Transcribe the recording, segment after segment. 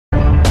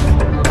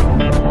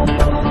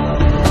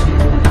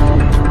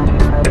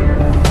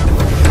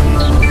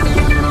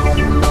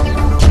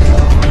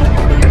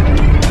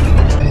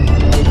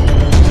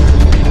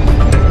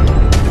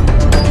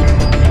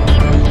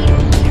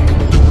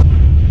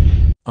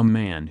A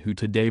man who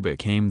today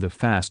became the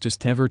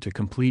fastest ever to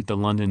complete the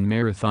London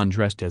Marathon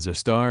dressed as a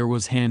star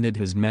was handed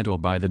his medal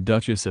by the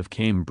Duchess of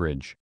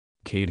Cambridge.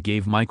 Kate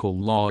gave Michael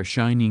Law a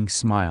shining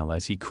smile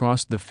as he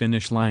crossed the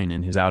finish line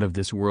in his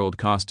out-of-this-world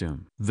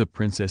costume. The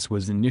princess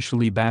was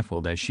initially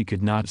baffled as she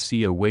could not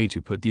see a way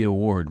to put the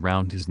award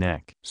round his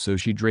neck. So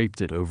she draped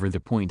it over the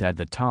point at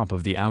the top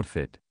of the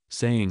outfit,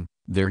 saying,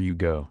 "There you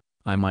go,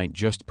 I might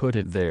just put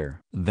it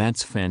there."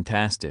 "That's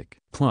fantastic."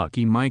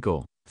 Plucky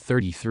Michael,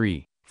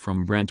 33,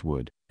 from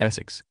Brentwood,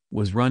 Essex,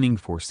 was running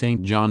for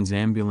St. John's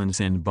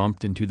Ambulance and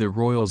bumped into the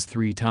Royals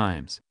 3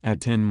 times.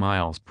 At 10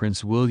 miles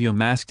Prince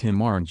William asked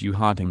him, "Aren't you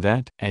hotting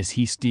that?" as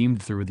he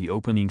steamed through the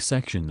opening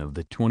section of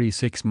the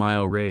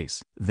 26-mile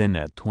race. Then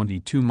at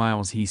 22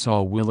 miles he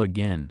saw Will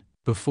again,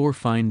 before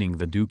finding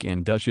the Duke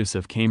and Duchess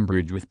of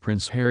Cambridge with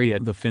Prince Harry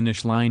at the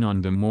finish line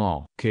on the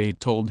Mall. Kate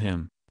told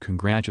him,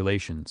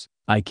 "Congratulations,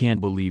 I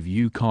can't believe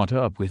you caught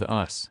up with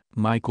us."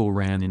 Michael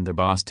ran in the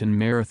Boston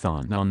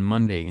Marathon on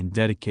Monday and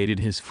dedicated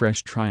his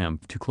fresh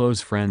triumph to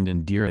close friend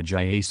Indira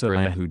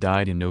Jayasuriya, who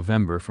died in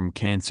November from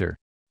cancer.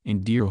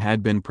 Indira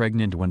had been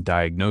pregnant when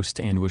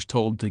diagnosed and was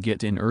told to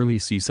get an early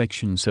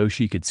C-section so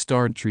she could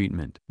start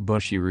treatment.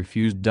 But she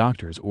refused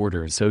doctor's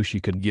orders so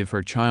she could give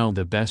her child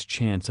the best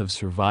chance of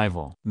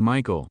survival.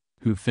 Michael,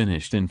 who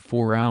finished in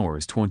 4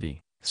 hours 20,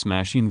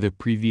 smashing the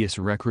previous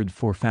record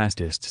for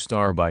fastest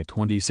star by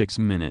 26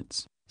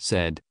 minutes,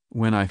 said,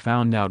 "When I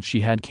found out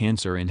she had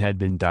cancer and had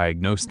been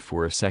diagnosed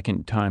for a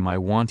second time, I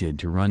wanted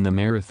to run the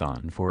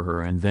marathon for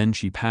her, and then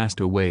she passed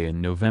away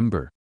in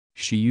November.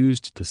 She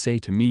used to say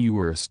to me, 'You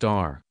were a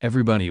star.'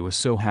 Everybody was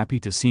so happy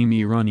to see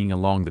me running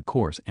along the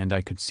course, and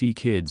I could see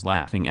kids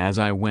laughing as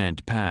I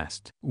went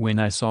past." When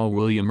I saw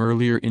William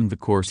earlier in the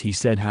course, he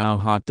said, "How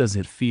hot does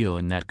it feel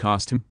in that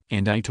costume?"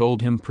 And I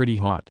told him, "Pretty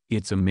hot."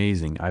 "It's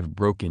amazing I've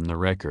broken the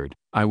record.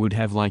 I would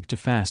have liked a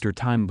faster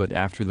time, but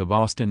after the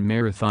Boston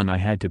Marathon I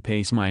had to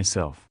pace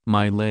myself.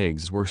 My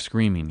legs were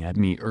screaming at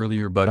me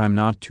earlier, but I'm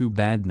not too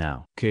bad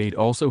now." Kate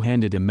also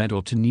handed a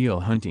medal to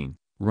Neil Hunting,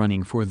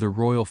 running for the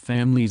royal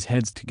family's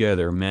Heads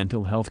Together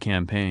mental health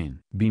campaign.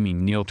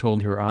 Beaming, Neil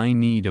told her, "I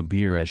need a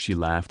beer," as she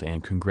laughed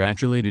and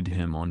congratulated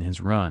him on his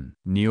run.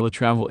 "Neil, a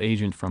travel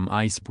agent from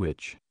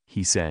Ipswich,"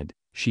 he said.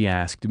 "She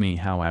asked me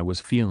how I was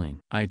feeling.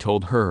 I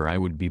told her I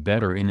would be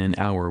better in an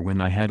hour when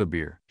I had a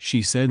beer.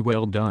 She said,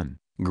 'Well done.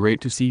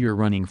 Great to see you're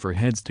running for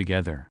Heads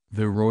Together.'"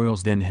 The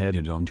royals then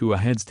headed on to a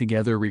Heads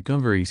Together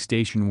recovery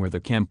station where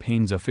the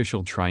campaign's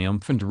official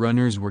triumphant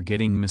runners were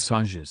getting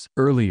massages.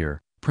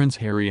 Earlier, Prince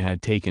Harry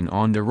had taken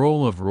on the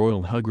role of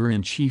royal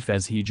hugger-in-chief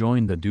as he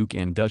joined the Duke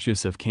and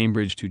Duchess of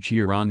Cambridge to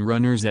cheer on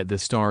runners at the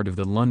start of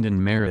the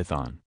London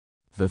Marathon.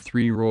 The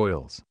 3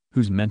 royals,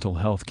 whose mental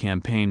health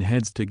campaign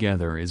Heads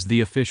Together is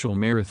the official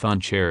marathon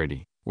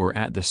charity, were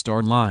at the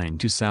start line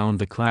to sound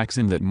the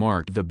klaxon that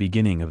marked the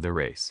beginning of the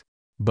race.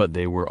 But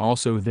they were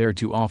also there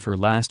to offer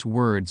last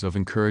words of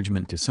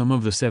encouragement to some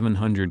of the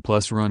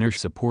 700-plus runners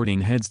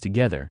supporting Heads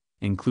Together,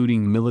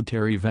 including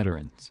military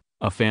veterans,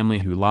 a family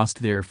who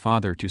lost their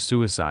father to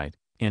suicide,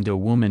 and a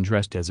woman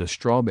dressed as a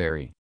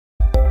strawberry.